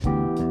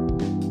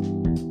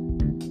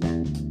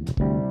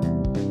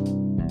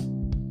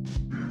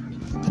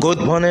Good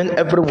morning,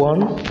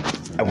 everyone.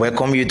 I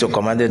welcome you to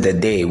Command of the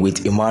Day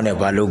with Emmanuel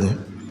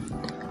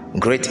Balogun.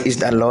 Great is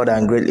the Lord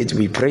and greatly to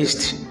be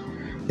praised.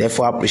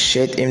 Therefore,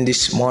 appreciate Him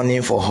this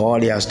morning for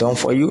all He has done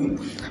for you.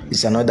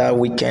 It's another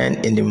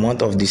weekend in the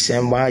month of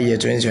December, year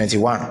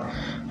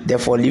 2021.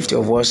 Therefore, lift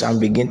your voice and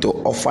begin to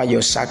offer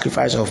your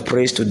sacrifice of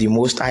praise to the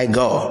Most High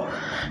God.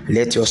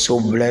 Let your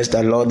soul bless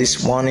the Lord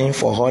this morning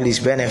for all His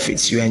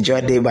benefits you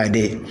enjoy day by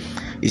day.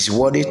 He's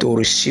worthy to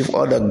receive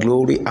all the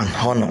glory and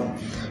honor.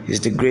 He's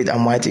the great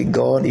and mighty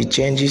God. He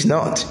changes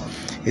not.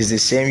 He's the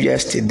same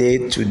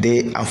yesterday,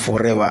 today, and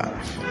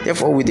forever.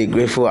 Therefore, with a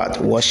grateful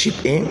heart, worship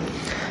Him.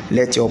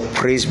 Let your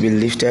praise be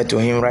lifted to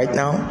Him right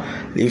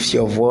now. Lift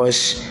your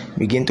voice.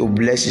 Begin to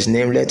bless His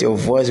name. Let your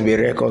voice be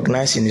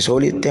recognized in His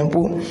holy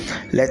temple.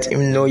 Let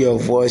Him know your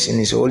voice in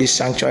His holy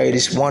sanctuary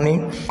this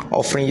morning.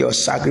 Offering your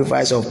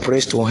sacrifice of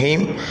praise to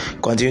Him.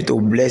 Continue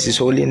to bless His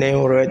holy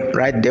name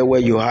right there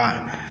where you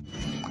are.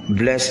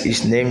 Bless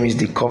His name. Is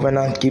the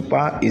covenant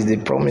keeper, is the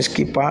promise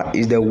keeper,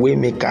 is the way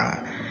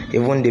maker,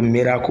 even the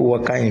miracle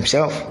worker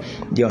Himself,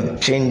 the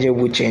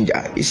unchangeable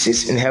changer. He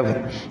sits in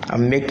heaven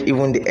and make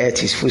even the earth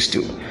His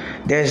footstool.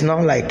 There is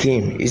none like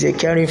Him. He's a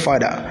caring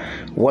Father.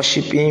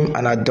 Worship Him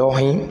and adore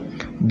Him.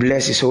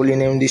 Bless His holy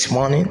name this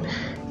morning.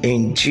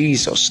 In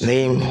Jesus'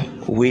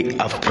 name we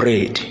have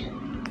prayed.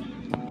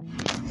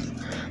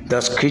 The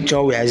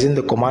scripture we are using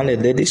the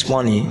commanded day this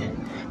morning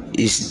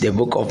is the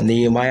book of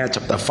Nehemiah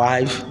chapter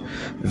 5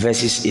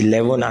 verses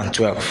 11 and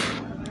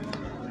 12.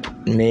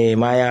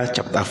 Nehemiah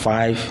chapter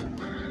 5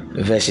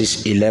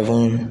 verses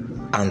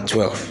 11 and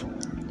 12.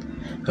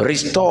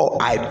 Restore,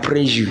 I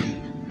praise you,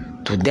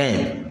 to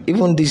them,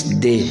 even this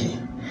day,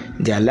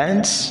 their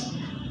lands,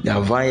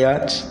 their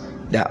vineyards,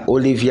 their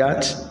olive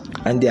yards,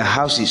 and their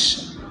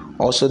houses,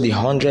 also the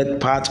 100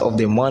 parts of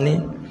the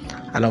money,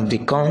 and of the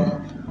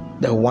corn,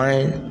 the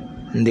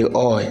wine, and the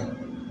oil,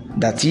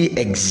 that ye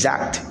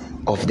exact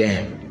of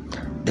them.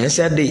 Then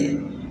said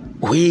they,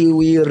 we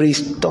will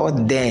restore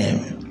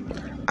them,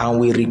 and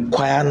we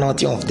require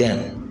nothing of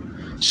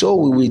them. So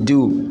we will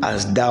do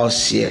as thou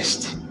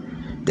seest.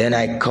 Then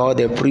I called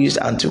the priests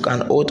and took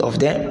an oath of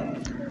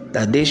them,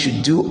 that they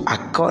should do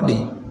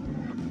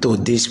according to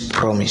this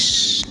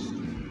promise.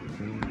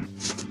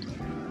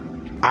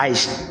 I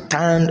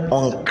stand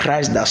on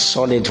Christ the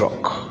solid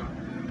rock,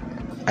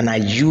 and I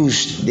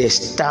use the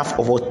staff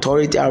of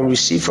authority I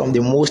received from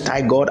the Most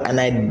High God, and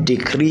I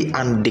decree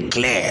and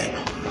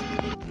declare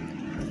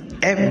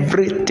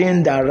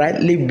everything that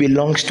rightly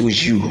belongs to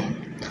you,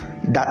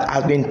 that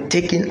has been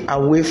taken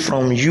away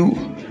from you,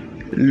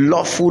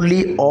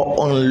 lawfully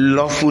or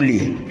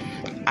unlawfully,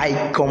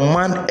 I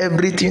command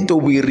everything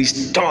to be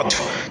restored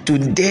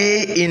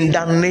today in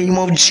the name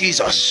of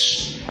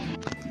Jesus.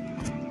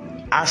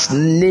 As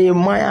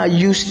Nehemiah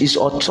used his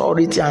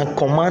authority and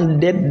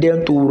commanded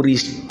them to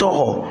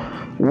restore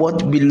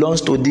what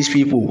belongs to these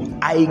people,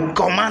 I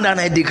command and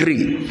I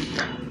decree,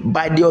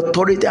 by the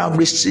authority I have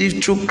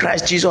received through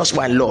Christ Jesus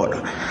my Lord,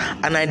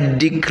 and I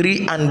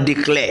decree and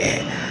declare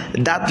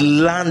that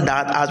land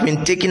that has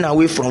been taken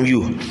away from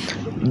you,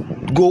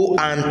 go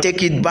and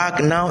take it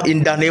back now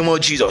in the name of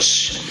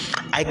Jesus.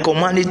 I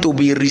command it to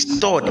be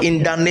restored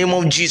in the name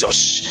of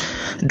Jesus.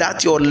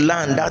 That your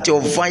land, that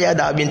your vineyard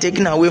that have been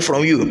taken away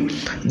from you,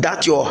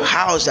 that your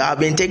house that have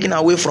been taken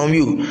away from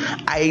you,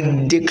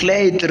 I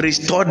declare it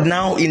restored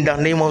now in the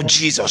name of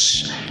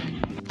Jesus.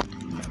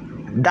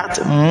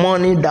 That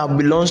money that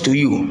belongs to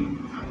you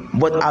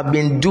but have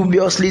been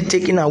dubiously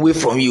taken away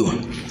from you,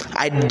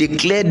 I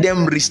declare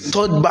them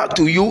restored back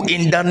to you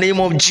in the name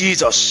of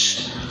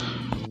Jesus.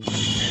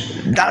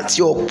 That's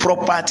your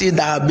property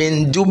that have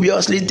been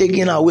dubiously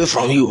taken away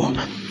from you,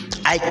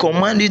 I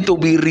command it to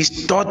be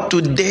restored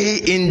today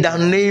in the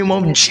name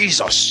of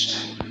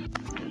Jesus.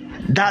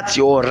 That's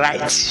your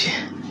right,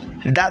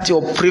 that's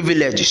your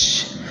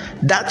privileges,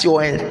 that's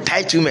your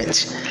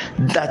entitlement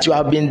that you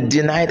have been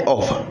denied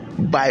of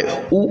by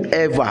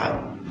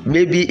whoever,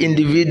 maybe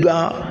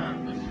individual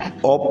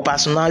or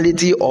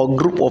personality or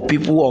group of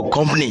people or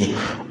company.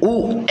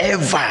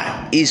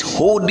 Whoever is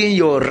holding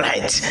your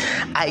right,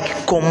 I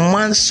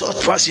command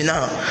such person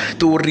now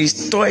to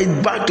restore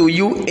it back to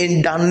you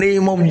in the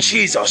name of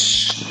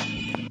Jesus.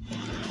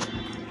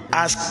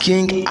 As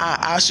King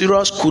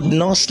Ahasuerus could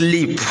not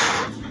sleep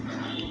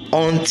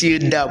until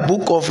the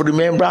book of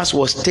remembrance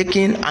was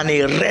taken and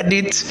he read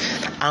it,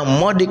 and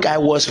Mordecai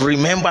was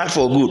remembered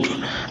for good,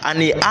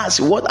 and he asked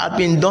what had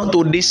been done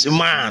to this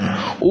man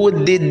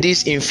who did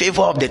this in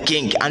favor of the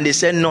king, and they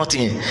said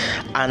nothing,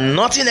 and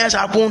nothing else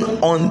happened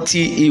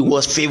until he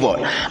was favored.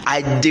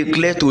 I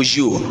declare to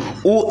you,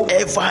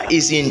 whoever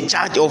is in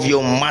charge of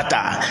your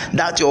matter,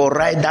 that your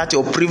right, that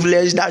your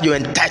privilege, that your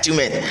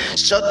entitlement,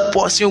 such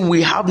person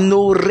will have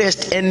no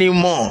rest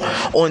anymore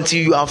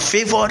until you are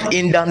favored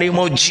in the name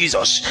of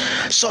Jesus.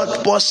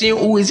 Such person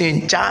who is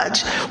in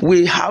charge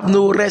will have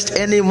no rest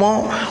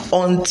anymore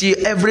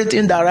until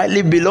everything that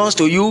rightly belongs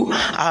to you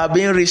are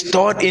being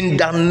restored in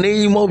the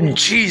name of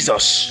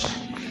Jesus.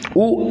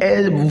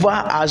 Whoever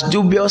has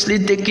dubiously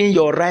taken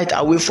your right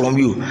away from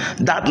you,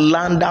 that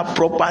land, that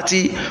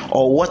property,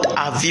 or what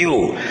have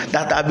you,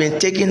 that have been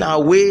taken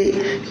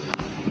away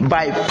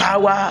by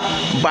power,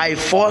 by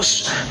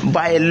force,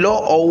 by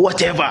law, or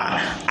whatever,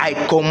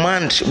 I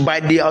command by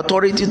the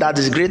authority that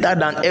is greater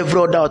than every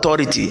other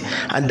authority,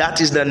 and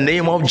that is the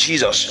name of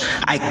Jesus.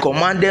 I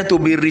command them to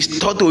be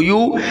restored to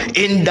you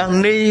in the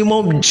name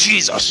of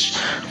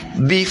Jesus.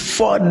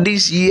 Before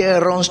this year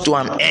runs to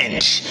an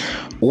end,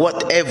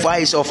 whatever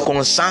is of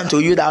concern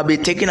to you that will be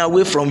taken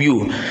away from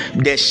you,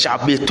 there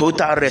shall be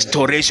total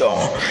restoration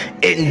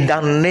in the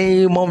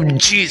name of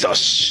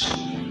Jesus.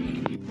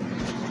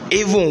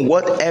 Even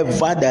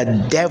whatever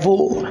the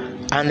devil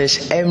and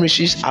his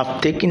emissaries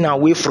have taken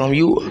away from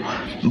you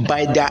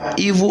by their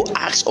evil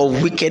acts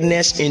of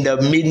wickedness in the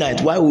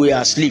midnight while we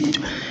are asleep.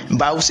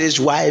 Bible says,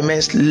 while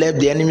men slept,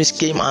 the enemies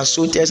came and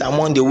sowed tares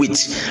among the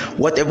wheat.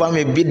 Whatever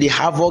may be the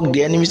havoc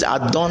the enemies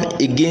have done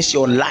against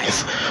your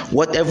life,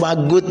 whatever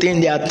good thing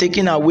they are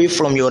taking away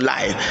from your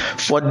life,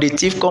 for the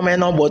thief cometh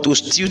not but to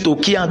steal, to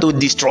kill, and to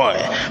destroy.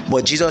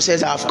 But Jesus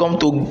says, I have come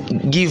to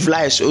give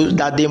life so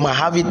that they might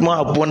have it more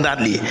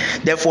abundantly.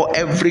 Therefore,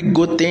 every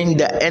good thing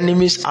the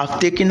enemies have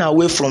taken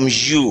away from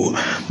you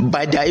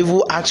by their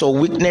evil acts of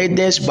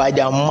wickedness, by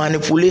their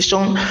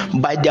manipulation,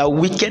 by their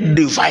wicked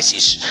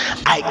devices,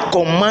 I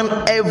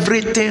command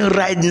everything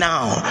right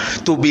now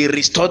to be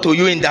restored to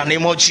you in the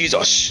name of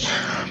Jesus.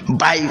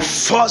 By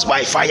force,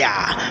 by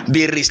fire,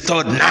 be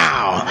restored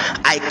now.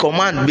 I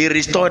command, be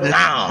restored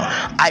now.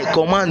 I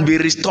command, be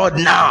restored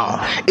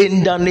now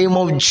in the name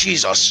of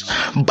Jesus.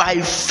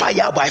 By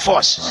fire, by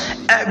force,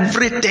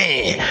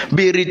 everything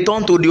be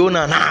returned to the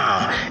owner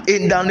now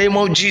in the name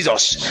of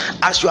Jesus.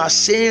 As you are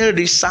saying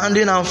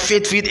resounding and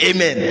faithful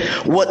amen,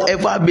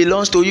 whatever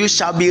belongs to you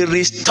shall be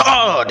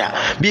restored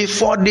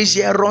before this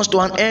year runs to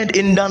an end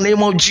in the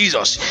name of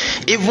Jesus.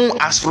 Even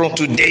as from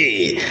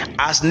today,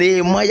 as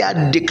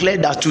Nehemiah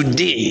declared that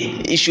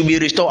today it should be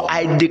restored,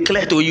 I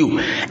declare to you,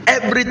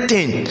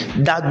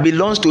 everything that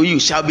belongs to you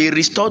shall be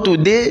restored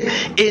today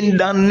in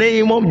the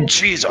name of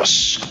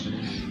Jesus.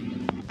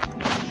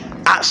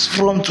 As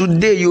from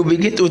today, you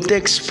begin to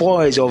take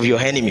spoils of your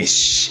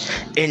enemies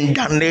in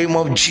the name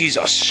of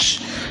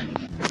Jesus.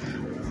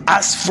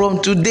 As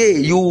from today,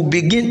 you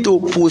begin to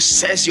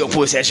possess your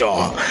possession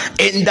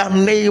in the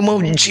name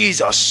of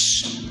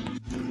Jesus.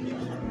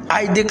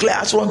 I declare,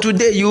 as from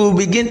today, you will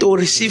begin to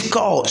receive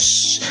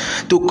calls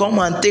to come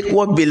and take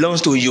what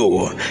belongs to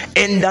you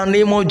in the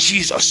name of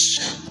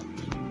Jesus.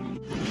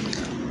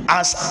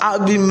 As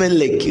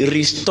Abimelech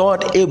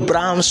restored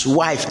Abraham's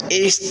wife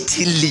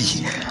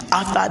hastily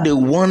after the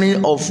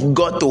warning of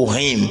God to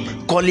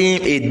him, calling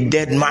him a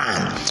dead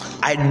man,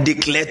 I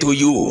declare to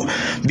you,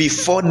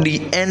 before the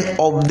end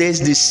of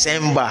this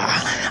December,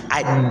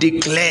 I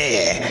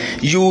declare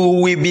you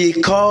will be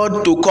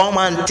called to come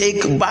and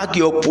take back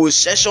your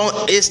possession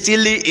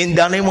hastily in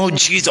the name of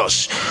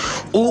Jesus.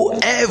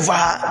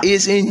 Whoever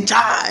is in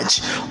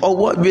charge of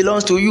what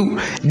belongs to you,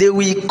 they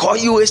will call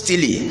you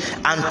hastily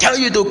and tell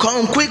you to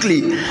come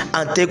quickly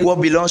and take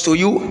what belongs to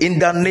you in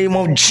the name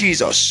of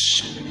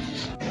Jesus.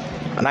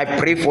 And I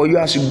pray for you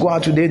as you go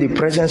out today, the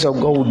presence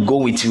of God will go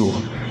with you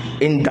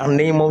in the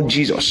name of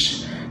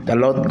Jesus. The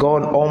Lord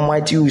God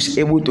Almighty, who is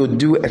able to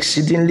do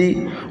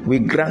exceedingly,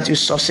 will grant you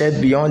success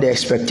beyond the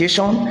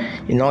expectation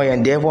in all your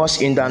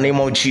endeavors in the name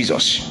of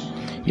Jesus.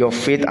 Your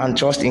faith and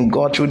trust in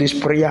God through this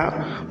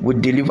prayer will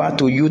deliver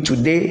to you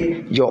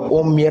today your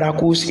own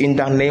miracles in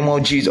the name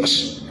of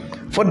Jesus.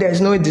 For there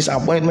is no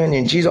disappointment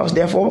in Jesus.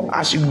 Therefore,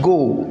 as you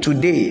go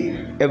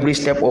today, every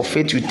step of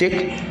faith you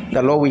take,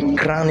 the Lord will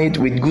crown it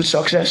with good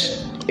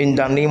success in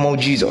the name of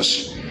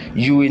Jesus.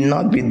 You will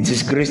not be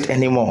disgraced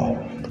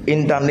anymore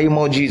in the name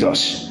of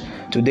Jesus.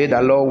 Today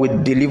the Lord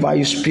will deliver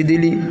you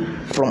speedily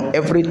from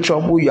every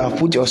trouble you have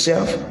put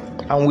yourself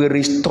and will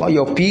restore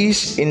your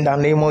peace in the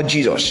name of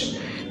Jesus.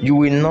 You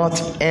will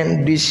not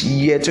end this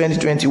year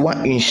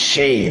 2021 in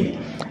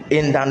shame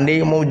in the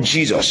name of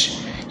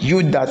Jesus.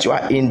 You that you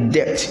are in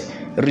debt,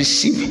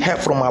 receive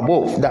help from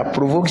above that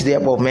provokes the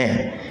help of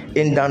men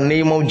in the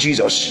name of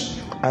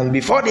Jesus. And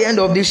before the end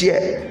of this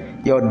year,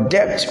 your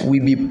debt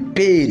will be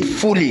paid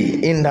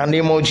fully in the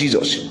name of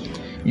Jesus.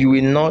 You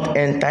will not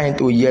enter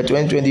into year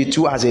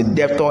 2022 as a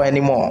debtor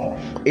anymore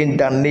in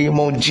the name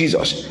of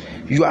Jesus.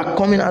 You are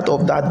coming out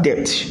of that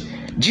debt.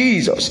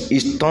 Jesus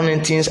is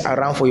turning things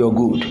around for your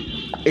good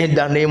in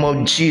the name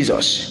of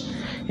Jesus.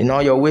 In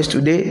all your ways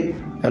today,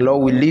 the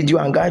Lord will lead you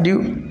and guide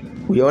you.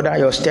 We order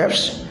your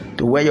steps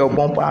to where your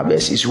bumper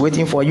harvest is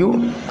waiting for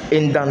you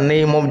in the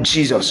name of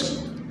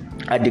Jesus.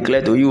 I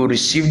declare to you,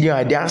 receive new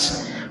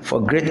ideas for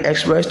great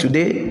exploits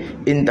today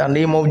in the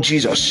name of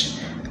Jesus.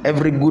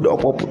 Every good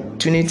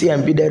opportunity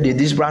embedded in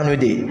this brand new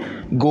day,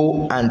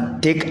 go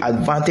and take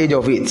advantage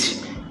of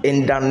it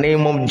in the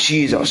name of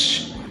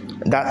Jesus.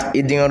 That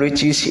hidden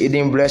riches,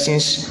 hidden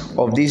blessings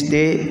of this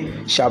day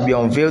shall be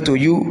unveiled to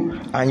you,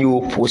 and you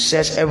will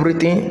possess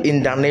everything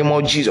in the name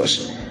of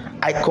Jesus.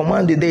 I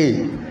command the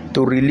day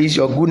to release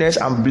your goodness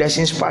and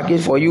blessings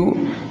package for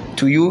you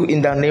to you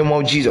in the name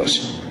of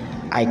Jesus.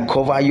 I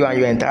cover you and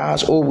your entire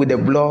household with the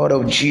blood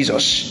of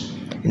Jesus.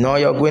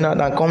 You're going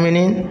out and coming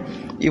in,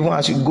 even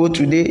as you go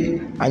today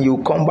and you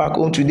come back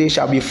home today,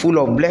 shall be full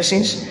of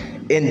blessings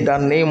in the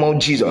name of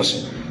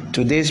Jesus.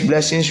 Today's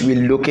blessings will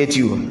locate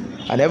you,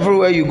 and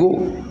everywhere you go,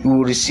 you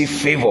will receive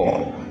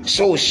favor.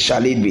 So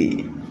shall it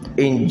be.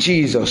 In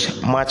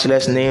Jesus'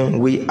 matchless name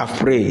we have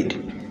prayed.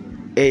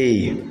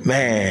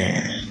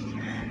 Amen.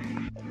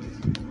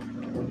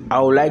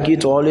 I would like you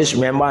to always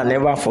remember and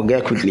never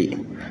forget quickly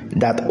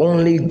that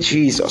only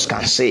Jesus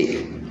can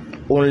save.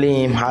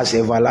 Only Him has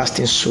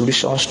everlasting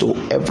solutions to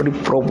every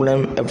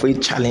problem, every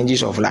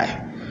challenges of life.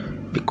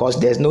 Because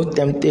there's no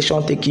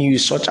temptation taking you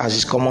such as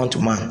is common to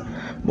man.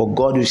 But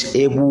God is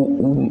able,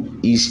 who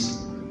is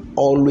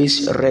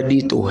always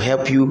ready to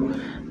help you,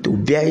 to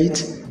bear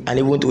it, and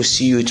even to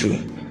see you through.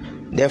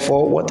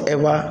 Therefore,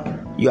 whatever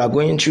you are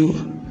going through,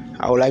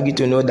 I would like you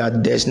to know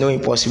that there's no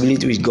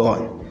impossibility with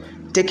God.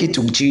 Take it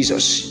to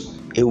Jesus.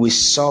 He will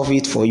solve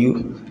it for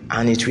you,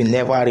 and it will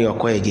never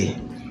reoccur again.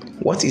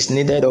 What is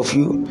needed of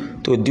you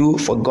to do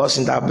for God's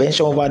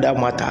intervention over that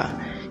matter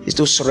is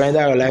to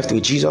surrender your life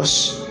to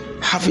Jesus.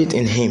 Have it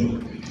in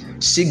Him.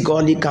 Seek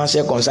godly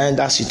counsel concerning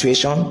that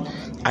situation,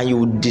 and you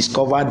will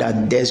discover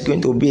that there's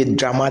going to be a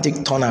dramatic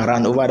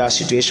turnaround over that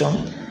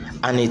situation,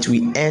 and it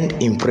will end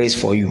in praise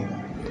for you.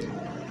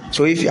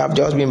 So if you have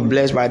just been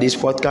blessed by this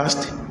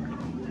podcast,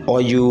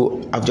 or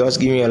you have just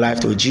given your life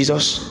to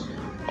Jesus,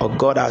 or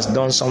God has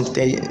done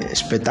something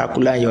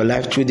spectacular in your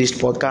life through this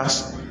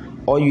podcast,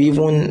 or you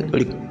even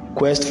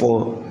request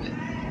for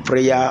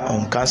prayer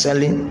on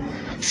counseling,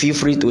 feel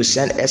free to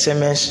send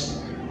SMS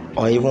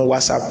or even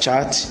WhatsApp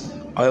chat,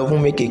 or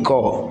even make a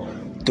call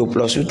to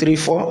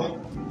 +234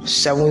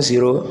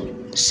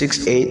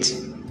 7068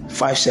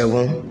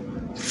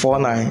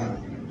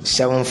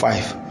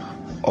 574975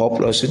 or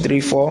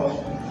 +234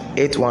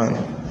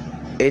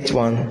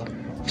 8181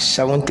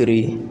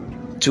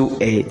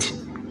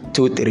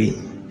 732823.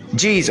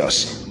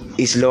 Jesus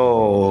is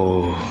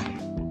Lord.